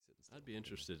I'd be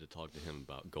interested to talk to him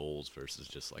about goals versus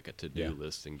just like a to-do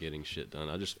list and getting shit done.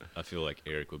 I feel like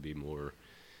Eric would be more,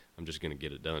 I'm just going to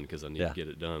get it done because I need to get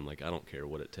it done. Like, I don't care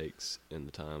what it takes in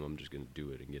the time. I'm just going to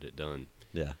do it and get it done.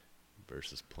 Yeah.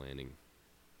 Versus planning.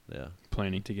 Yeah.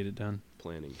 Planning to get it done.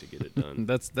 Planning to get it done.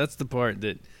 That's the part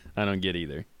that I don't get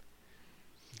either.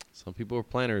 Some people are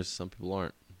planners. Some people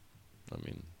aren't. I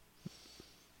mean,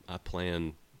 I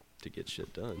plan to get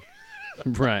shit done.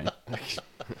 Right.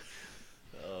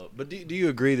 But do you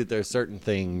agree that there are certain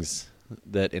things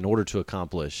that in order to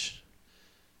accomplish,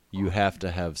 you have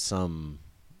to have some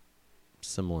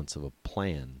semblance of a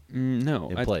plan No,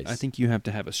 in place? I think you have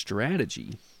to have a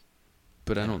strategy,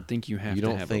 but I don't think you have to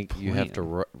have a plan. You don't think you have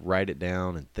to write it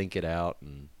down and think it out?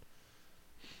 And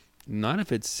not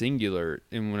if it's singular,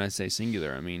 and when I say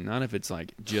singular, I mean not if it's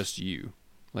like just you.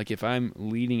 Like if I'm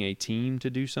leading a team to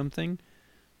do something,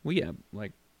 well, yeah,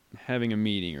 like having a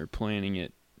meeting or planning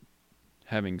it,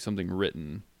 having something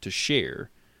written to share,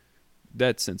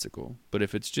 that's sensical. But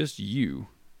if it's just you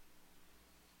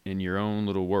in your own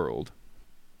little world,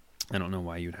 I don't know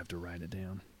why you'd have to write it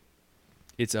down.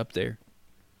 It's up there.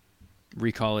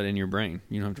 Recall it in your brain.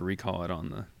 You don't have to recall it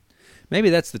on the... Maybe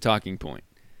that's the talking point.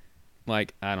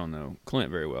 Like, I don't know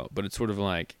Clint very well, but it's sort of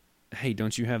like, hey,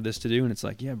 don't you have this to do? And it's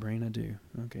like, yeah, brain, I do.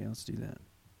 Okay, let's do that.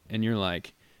 And you're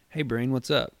like, hey, brain,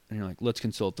 what's up? And you're like, let's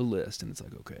consult the list. And it's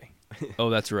like, okay. Oh,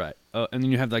 that's right. And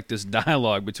then you have like this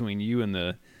dialogue between you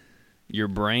and your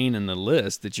brain and the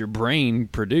list that your brain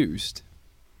produced.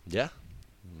 Yeah.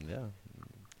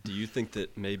 Do you think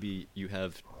that maybe you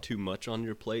have too much on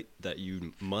your plate that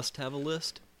you must have a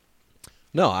list?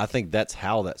 No, I think that's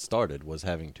how that started, was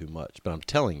having too much. But I'm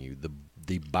telling you,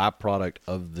 the byproduct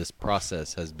of this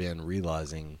process has been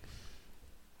realizing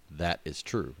that is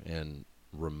true and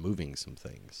removing some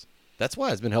things. That's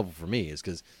why it's been helpful for me, is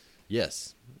because,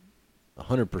 yes,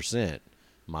 100%,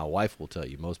 my wife will tell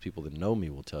you, most people that know me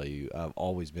will tell you, I've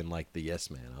always been like the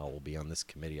yes man. I will be on this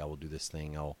committee. I will do this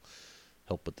thing. I'll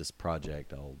help with this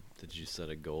project. Did you set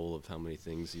a goal of how many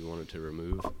things you wanted to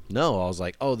remove? No, I was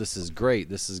like, oh, this is great.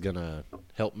 This is going to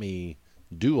help me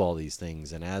do all these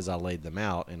things. And as I laid them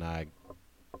out and I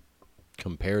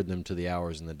compared them to the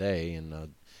hours in the day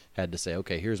and had to say,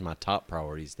 okay, here's my top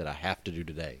priorities that I have to do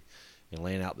today, and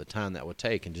laying out the time that would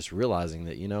take, and just realizing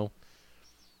that,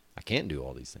 I can't do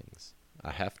all these things.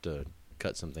 I have to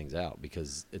cut some things out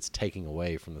because it's taking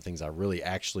away from the things I really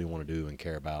actually want to do and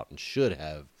care about and should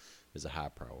have as a high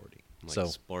priority. Like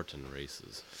Spartan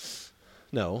races.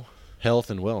 No, health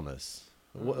and wellness.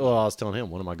 Well, I was telling him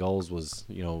one of my goals was,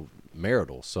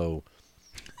 marital. So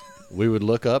we would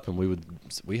look up and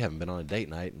we haven't been on a date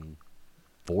night in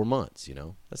 4 months,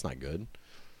 That's not good.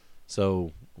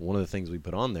 So one of the things we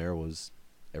put on there was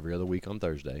every other week on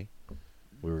Thursday,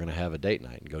 we were going to have a date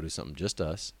night and go do something just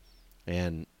us.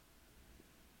 And,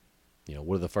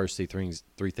 what are the first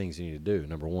three things you need to do?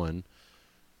 Number one,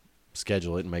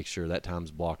 schedule it and make sure that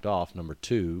time's blocked off. Number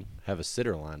two, have a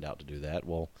sitter lined out to do that.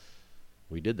 Well,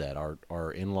 we did that.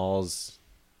 Our in-laws,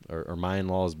 or my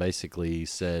in-laws basically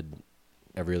said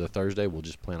every other Thursday we'll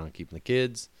just plan on keeping the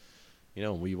kids.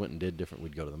 And we went and did different.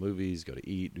 We'd go to the movies, go to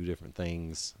eat, do different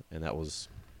things, and that was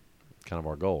kind of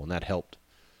our goal. And that helped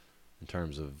in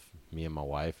terms of me and my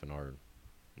wife and our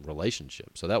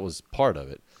relationship. So that was part of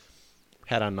it.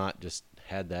 Had I not just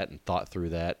had that and thought through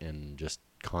that and just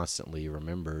constantly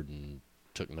remembered and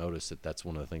took notice that that's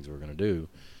one of the things we were going to do,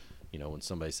 when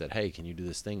somebody said, hey, can you do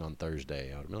this thing on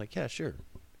Thursday? I would be like, yeah, sure.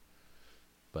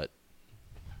 But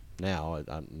now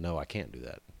I know I can't do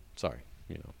that. Sorry,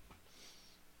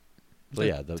 So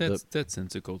yeah, that's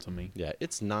sensical to me. Yeah,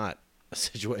 it's not a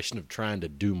situation of trying to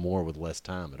do more with less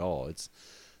time at all. It's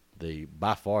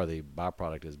by far the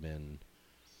byproduct has been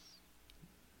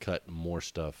cut more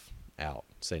stuff out,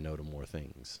 say no to more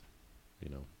things,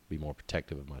 be more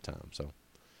protective of my time. So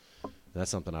that's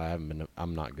something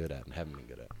I'm not good at and haven't been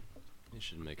good at. You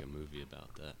should make a movie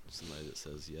about that. Somebody that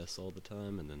says yes all the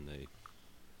time and then they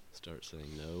start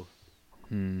saying no.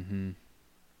 Mm-hmm.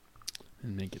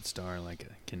 And make it star like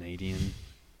a Canadian.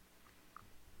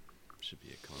 Should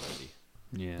be a comedy.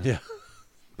 Yeah.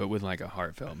 But with like a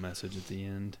heartfelt message at the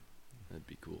end. That'd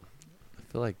be cool. I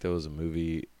feel like there was a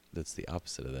movie that's the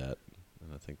opposite of that,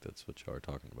 and I think that's what y'all are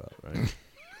talking about,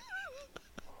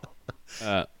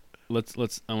 right?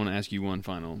 Let's. I want to ask you one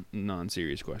final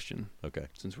non-serious question. Okay.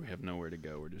 Since we have nowhere to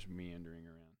go, we're just meandering around.